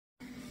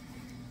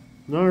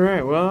All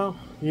right, well,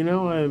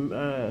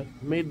 I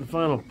made the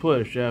final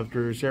push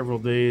after several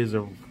days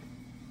of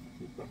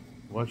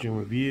watching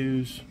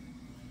reviews,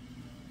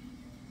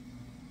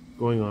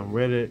 going on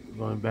Reddit,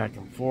 going back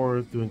and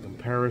forth, doing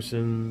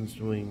comparisons,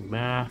 doing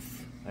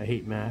math. I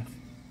hate math.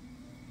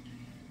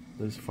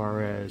 As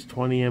far as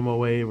 20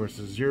 MOA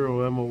versus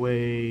 0 MOA,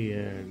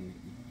 and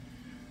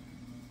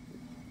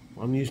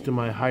I'm used to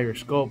my higher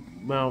scope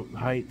mount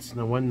heights,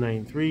 the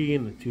 193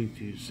 and the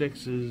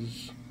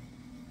 226s.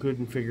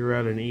 Couldn't figure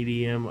out an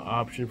EDM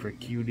option for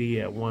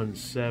QD at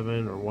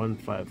 1.7 or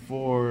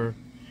 1.54.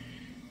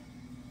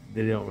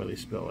 They don't really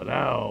spell it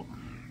out.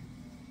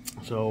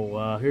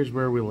 So here's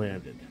where we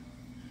landed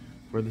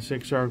for the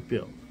 6-arc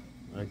build.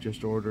 I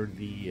just ordered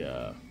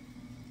the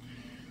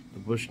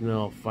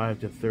Bushnell 5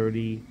 to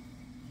 30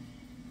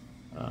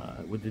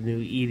 with the new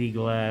ED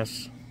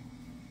glass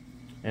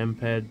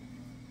MPED.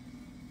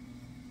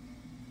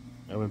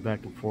 I went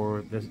back and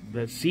forth.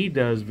 That C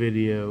does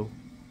video.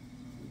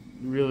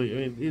 Really, I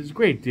mean, he's a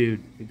great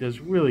dude. He does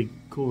really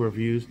cool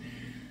reviews.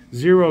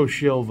 Zero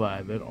shill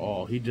vibe at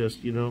all. He just,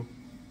 he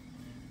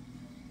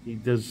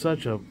does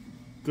such a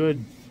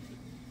good,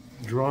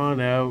 drawn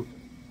out,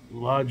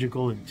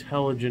 logical,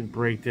 intelligent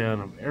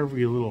breakdown of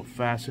every little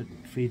facet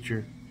and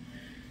feature.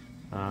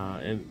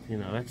 And,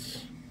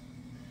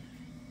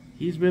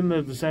 he's been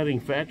the deciding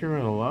factor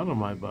on a lot of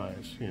my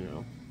buys,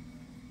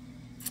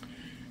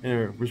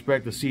 And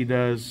respect to C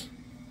does.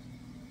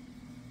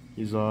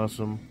 He's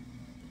awesome.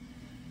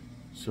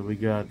 So we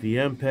got the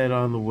MPED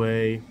on the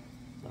way.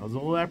 I was a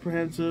little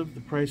apprehensive.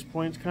 The price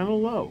point's kind of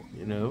low,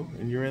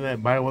 and you're in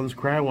that buy once,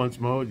 cry once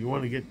mode. You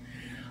want to get...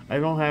 I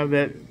don't have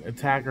that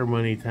attacker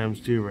money times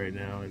 2 right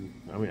now. And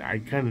I mean, I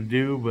kind of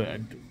do, but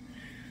I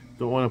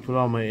don't want to put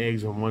all my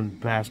eggs in one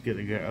basket.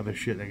 I got other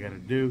shit I got to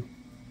do.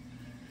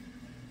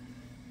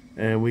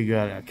 And we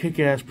got a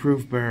kick-ass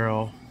proof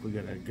barrel. We're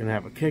gonna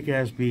have a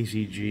kick-ass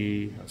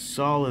BCG, a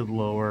solid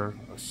lower,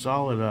 a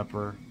solid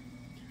upper.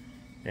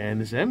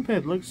 And this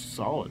MPED looks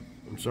solid.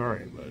 I'm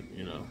sorry, but,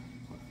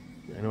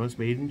 I know it's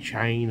made in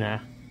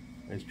China,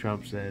 as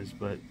Trump says,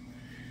 but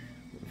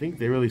I think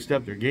they really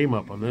stepped their game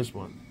up on this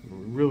one.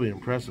 Really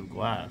impressive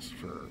glass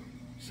for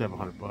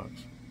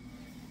 $700.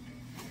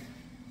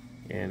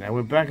 And I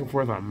went back and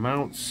forth on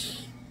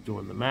mounts,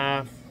 doing the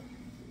math.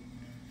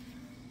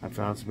 I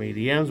found some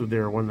ADMs with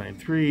their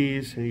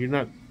 193s, and you're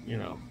not,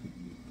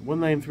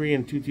 193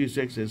 and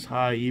 226 is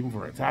high even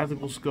for a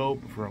tactical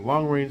scope. For a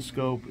long-range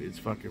scope, it's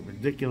fucking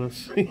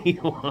ridiculous.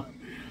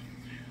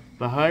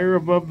 The higher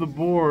above the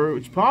bore,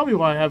 which is probably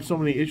why I have so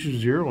many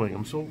issues zeroing.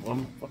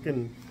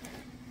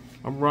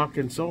 I'm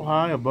rocking so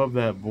high above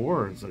that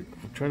bore. It's like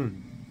trying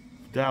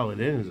to dial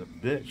it in is a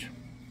bitch.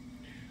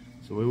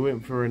 So we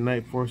went for a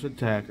Nightforce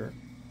Attacker,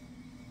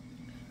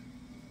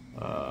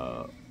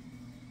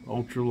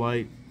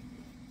 ultralight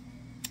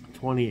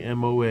 20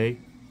 MOA,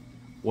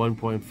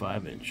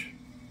 1.5 inch.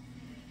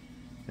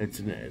 It's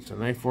a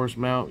Nightforce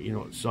mount.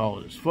 It's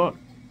solid as fuck.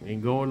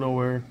 Ain't going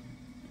nowhere.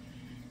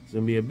 It's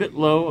going to be a bit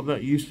low. I'm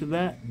not used to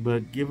that,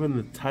 but given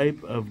the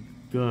type of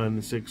gun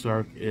the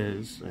 6-arc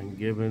is, and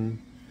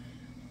given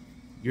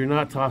you're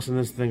not tossing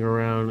this thing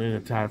around in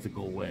a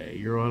tactical way.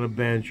 You're on a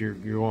bench, you're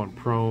going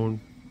prone,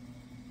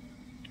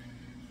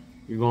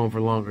 you're going for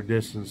longer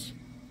distance.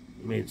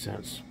 It made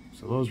sense.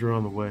 So those are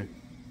on the way.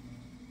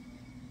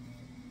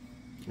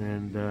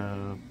 And,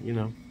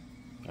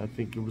 I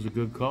think it was a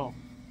good call.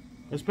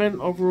 I spent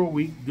over a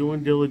week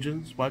doing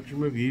diligence, watching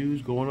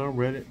reviews, going on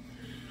Reddit,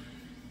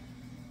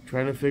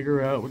 trying to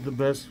figure out what the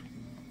best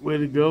way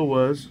to go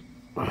was.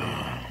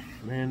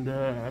 And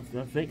I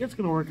think it's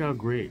going to work out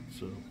great.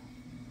 So,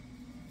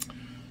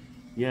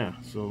 yeah,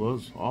 so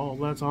all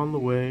that's on the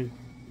way.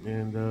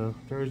 And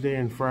Thursday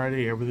and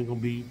Friday, everything will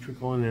be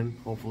trickling in,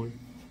 hopefully.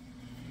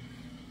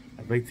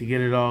 I'd like to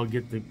get it all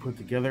put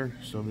together,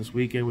 so this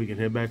weekend we can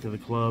head back to the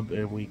club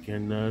and we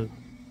can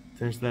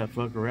test that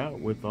fucker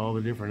out with all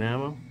the different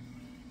ammo.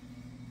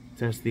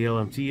 Test the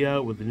LMT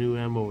out with the new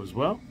ammo as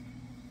well.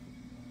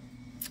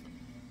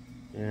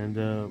 And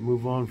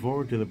move on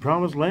forward to the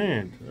promised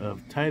land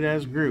of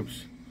tight-ass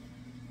groups.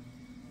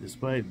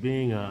 Despite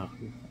being a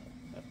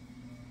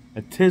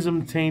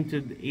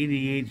tism-tainted,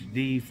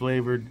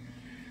 ADHD-flavored,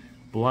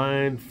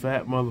 blind,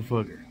 fat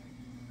motherfucker.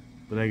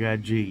 But I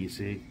got G, you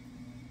see.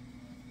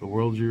 The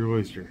world's your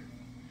oyster.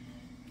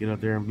 Get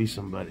out there and be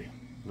somebody.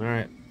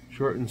 Alright,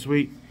 short and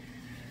sweet.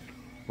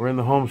 We're in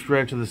the home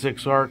stretch of the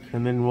 6-arc,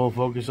 and then we'll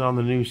focus on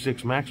the new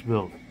 6 Max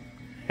build.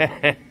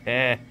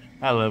 I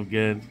love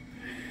guns.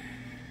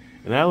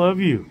 And I love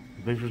you.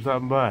 Thanks for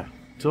stopping by.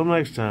 Till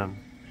next time,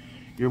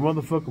 your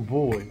motherfucking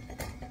boy.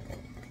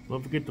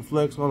 Don't forget to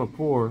flex on the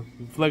poor.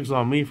 Flex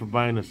on me for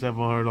buying a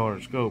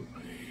 $700 scope.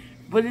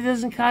 But it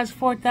doesn't cost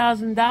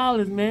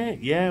 $4,000, man.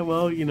 Yeah,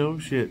 well,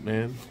 shit,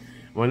 man.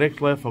 My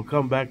next life, I'll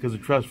come back as a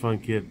trust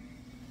fund kid.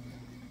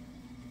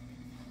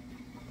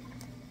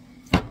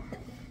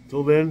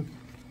 Till then,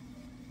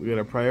 we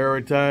gotta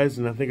prioritize,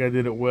 and I think I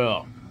did it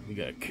well. We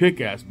got a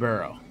kick-ass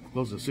barrel,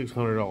 close to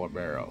 $600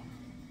 barrel,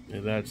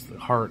 and that's the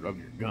heart of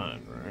your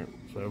gun, right?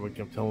 So everybody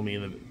kept telling me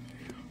that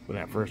when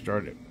I first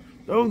started,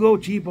 Don't go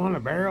cheap on the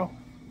barrel.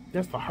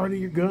 That's the heart of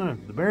your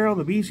gun. The barrel,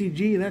 the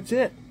BCG, that's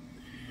it.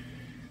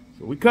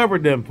 So we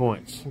covered them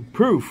points.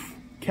 Proof,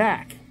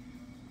 CAC,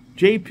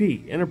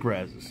 JP,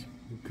 Enterprises,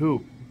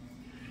 cool.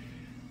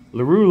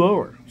 LaRue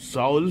lower,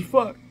 solid as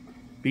fuck.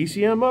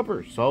 BCM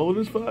upper, solid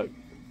as fuck.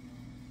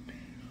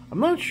 I'm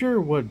not sure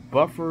what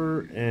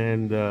buffer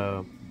and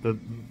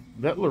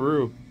that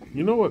LaRue.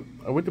 You know what?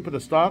 I went to put the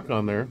stock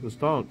on there, the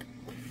stonk.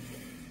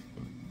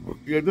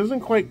 It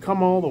doesn't quite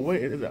come all the way.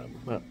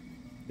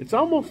 It's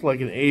almost like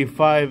an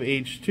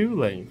A5H2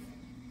 length.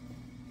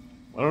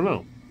 I don't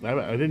know.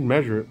 I didn't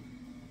measure it.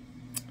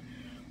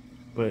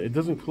 But it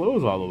doesn't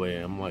close all the way.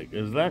 I'm like,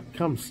 does that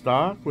come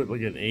stock with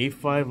like an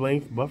A5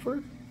 length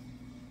buffer?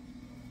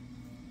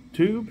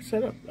 Tube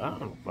setup? I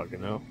don't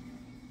fucking know.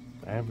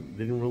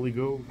 Didn't really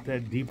go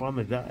that deep on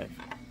the dive.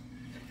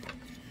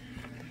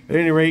 At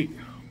any rate,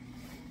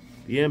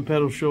 the end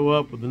pedals show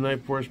up with the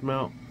knife force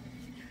mount.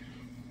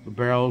 The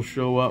barrels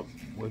show up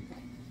with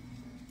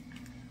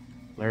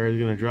Larry's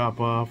gonna drop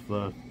off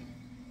the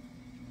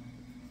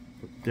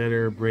dead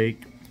air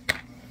brake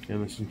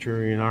and the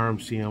Centurion arm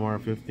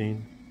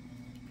CMR15.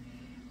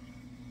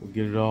 We'll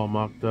get it all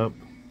mocked up.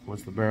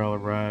 Once the barrel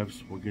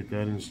arrives, we'll get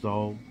that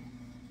installed.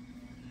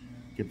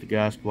 Get the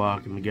gas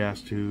block and the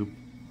gas tube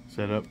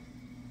set up.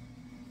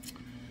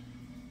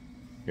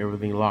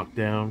 Everything locked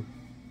down.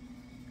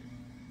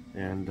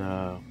 And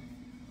I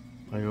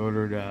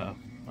ordered a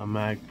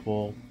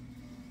Magpul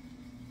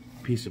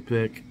piece of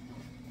pick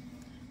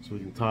so we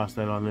can toss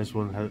that on this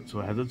one so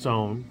it has its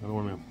own. I don't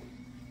want to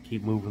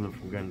keep moving them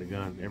from gun to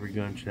gun. Every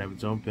gun should have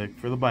its own pick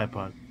for the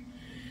bipod.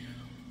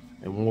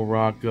 And we'll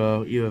rock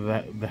either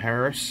the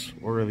Harris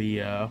or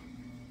the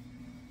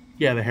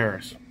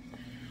Harris.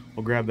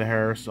 We'll grab the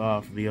Harris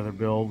off the other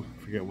build.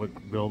 Forget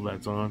what build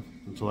that's on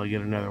until I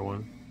get another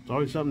one. It's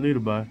always something new to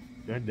buy.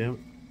 God damn it.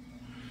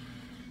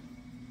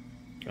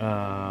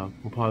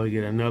 We'll probably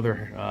get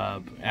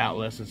another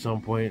Atlas at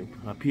some point.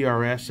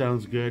 PRS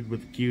sounds good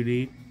with the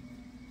QD.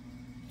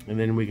 And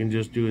then we can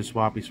just do a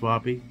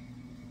swappy.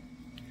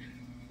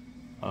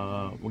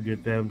 We'll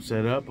get them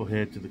set up. We'll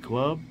head to the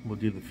club. We'll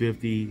do the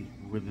 50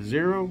 with the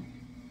 0.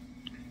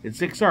 It's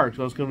 6 arcs,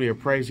 so it's going to be a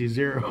pricey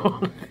 0.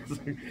 I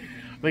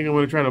think I'm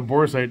going to try to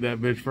bore sight that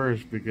bitch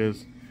first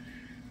because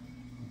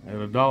at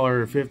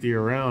 $1.50 a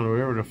round or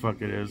whatever the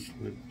fuck it is,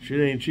 shit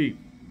ain't cheap.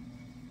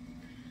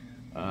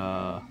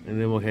 And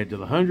then we'll head to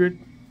the 100.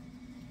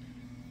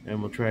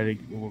 And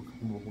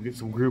we'll get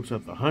some groups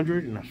at the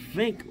 100. And I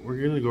think we're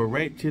going to go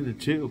right to the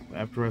 2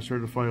 after I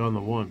certify on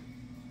the 1.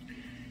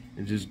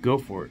 And just go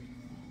for it.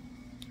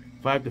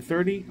 5 to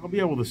 30, I'll be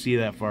able to see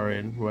that far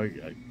in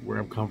where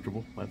I'm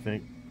comfortable, I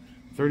think.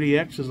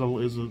 30x is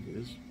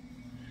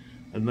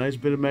a nice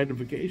bit of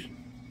magnification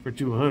for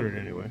 200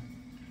 anyway.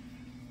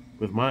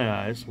 With my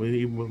eyes,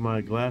 even with my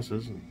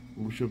glasses, and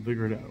we should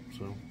figure it out.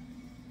 So,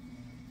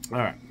 all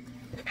right,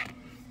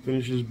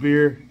 finish this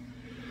beer,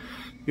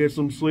 get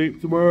some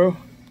sleep tomorrow.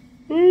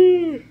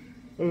 I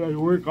got to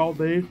work all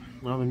day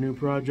on the new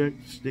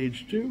project,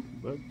 stage 2.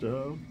 But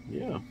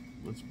yeah,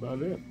 that's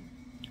about it.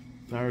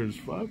 Tired as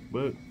fuck,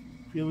 but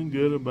feeling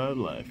good about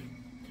life.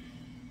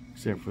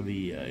 Except for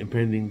the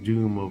impending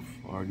doom of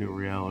our new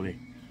reality.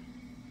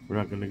 We're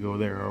not going to go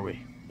there, are we?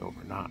 No,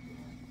 we're not.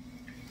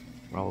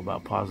 We're all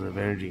about positive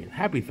energy and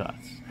happy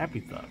thoughts,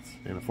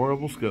 and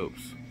affordable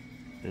scopes,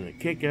 and a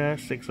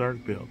kick-ass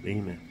 6-arc build.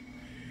 Amen.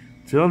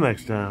 Till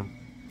next time,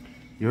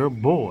 your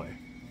boy,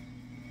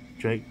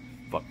 Jake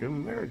fucking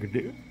America,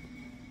 dude.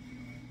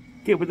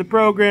 Get with the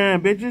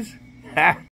program, bitches. Ha!